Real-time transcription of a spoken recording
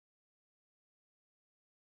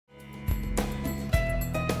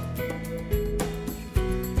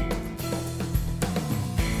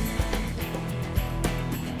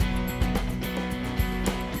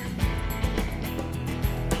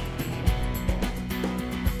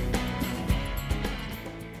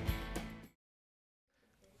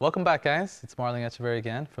Welcome back, guys. It's Marlon Echeverry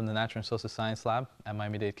again from the Natural and Social Science Lab at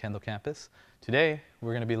Miami-Dade Kendall campus. Today,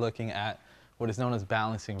 we're going to be looking at what is known as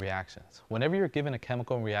balancing reactions. Whenever you're given a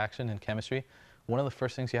chemical reaction in chemistry, one of the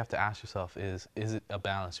first things you have to ask yourself is it a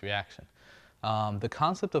balanced reaction? The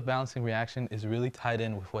concept of balancing reaction is really tied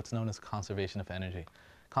in with what's known as conservation of energy.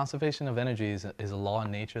 Conservation of energy is a law in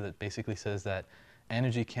nature that basically says that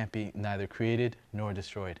energy can't be neither created nor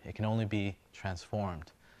destroyed. It can only be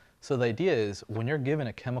transformed. So the idea is when you're given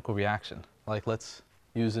a chemical reaction, like let's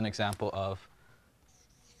use an example of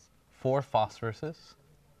 4 phosphoruses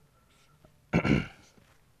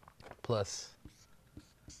plus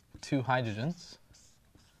 2 hydrogens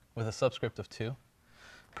with a subscript of 2,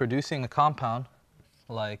 producing a compound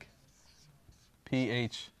like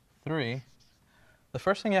pH3, the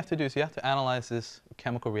first thing you have to do is you have to analyze this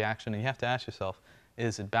chemical reaction and you have to ask yourself,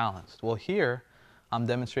 is it balanced? Well, here I'm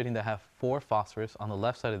demonstrating that I have 4 phosphorus on the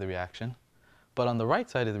left side of the reaction, but on the right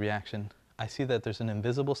side of the reaction, I see that there's an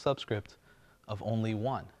invisible subscript of only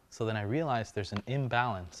 1. So then I realize there's an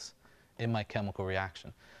imbalance in my chemical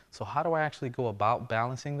reaction. So how do I actually go about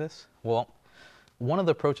balancing this? Well, one of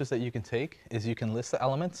the approaches that you can take is you can list the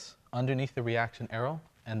elements underneath the reaction arrow,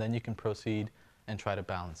 and then you can proceed and try to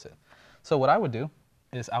balance it. So what I would do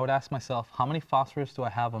is I would ask myself, how many phosphorus do I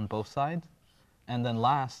have on both sides? And then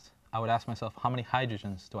last, I would ask myself, how many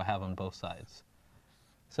hydrogens do I have on both sides?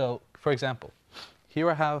 So, for example, here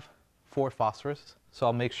I have 4 phosphorus, so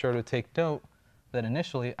I'll make sure to take note that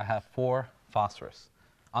initially I have 4 phosphorus.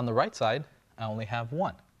 On the right side, I only have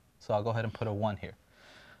 1, so I'll go ahead and put a 1 here.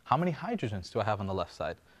 How many hydrogens do I have on the left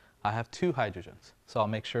side? I have 2 hydrogens, so I'll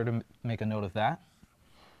make sure to make a note of that.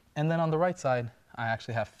 And then on the right side, I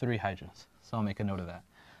actually have 3 hydrogens, so I'll make a note of that.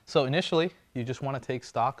 So initially, you just want to take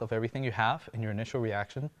stock of everything you have in your initial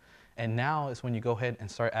reaction. And now is when you go ahead and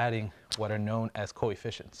start adding what are known as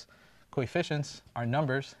coefficients. Coefficients are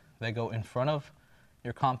numbers that go in front of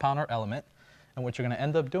your compound or element. And what you're going to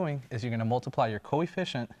end up doing is you're going to multiply your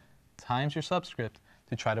coefficient times your subscript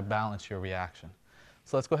to try to balance your reaction.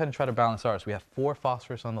 So let's go ahead and try to balance ours. We have 4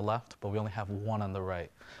 phosphorus on the left, but we only have 1 on the right.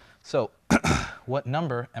 So what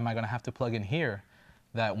number am I going to have to plug in here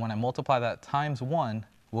that when I multiply that times 1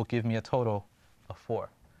 will give me a total of 4?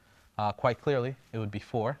 Quite clearly, it would be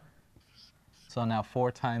 4. So now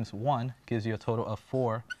 4 times 1 gives you a total of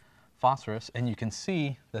 4 phosphorus, and you can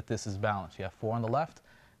see that this is balanced. You have 4 on the left,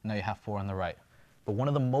 now you have 4 on the right. But one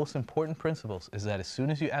of the most important principles is that as soon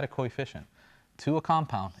as you add a coefficient to a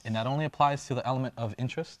compound, it not only applies to the element of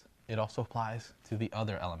interest, it also applies to the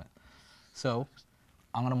other element. So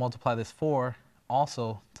I'm going to multiply this 4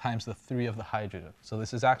 also times the 3 of the hydrogen. So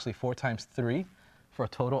this is actually 4 times 3 for a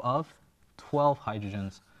total of 12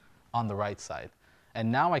 hydrogens on the right side. And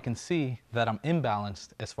now I can see that I'm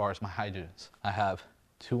imbalanced as far as my hydrogens. I have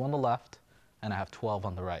 2 on the left and I have 12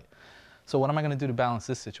 on the right. So what am I going to do to balance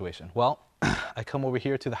this situation? Well, I come over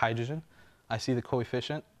here to the hydrogen. I see the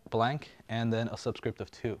coefficient blank and then a subscript of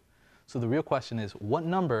 2. So the real question is, what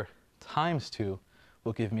number times 2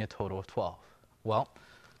 will give me a total of 12? Well,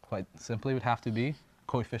 quite simply it would have to be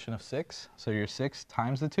coefficient of 6. So your 6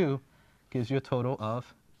 times the 2 gives you a total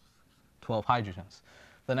of 12 hydrogens.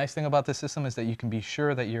 The nice thing about this system is that you can be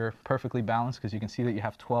sure that you're perfectly balanced because you can see that you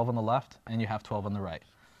have 12 on the left and you have 12 on the right.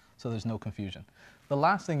 So there's no confusion. The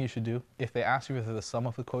last thing you should do, if they ask you for the sum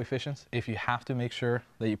of the coefficients, if you have to make sure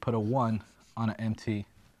that you put a 1 on an empty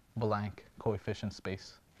blank coefficient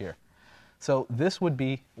space here. So this would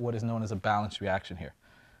be what is known as a balanced reaction here,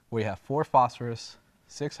 where you have 4 phosphorus,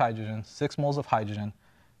 6 hydrogen, 6 moles of hydrogen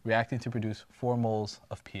reacting to produce 4 moles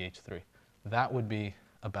of pH3. That would be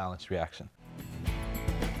a balanced reaction.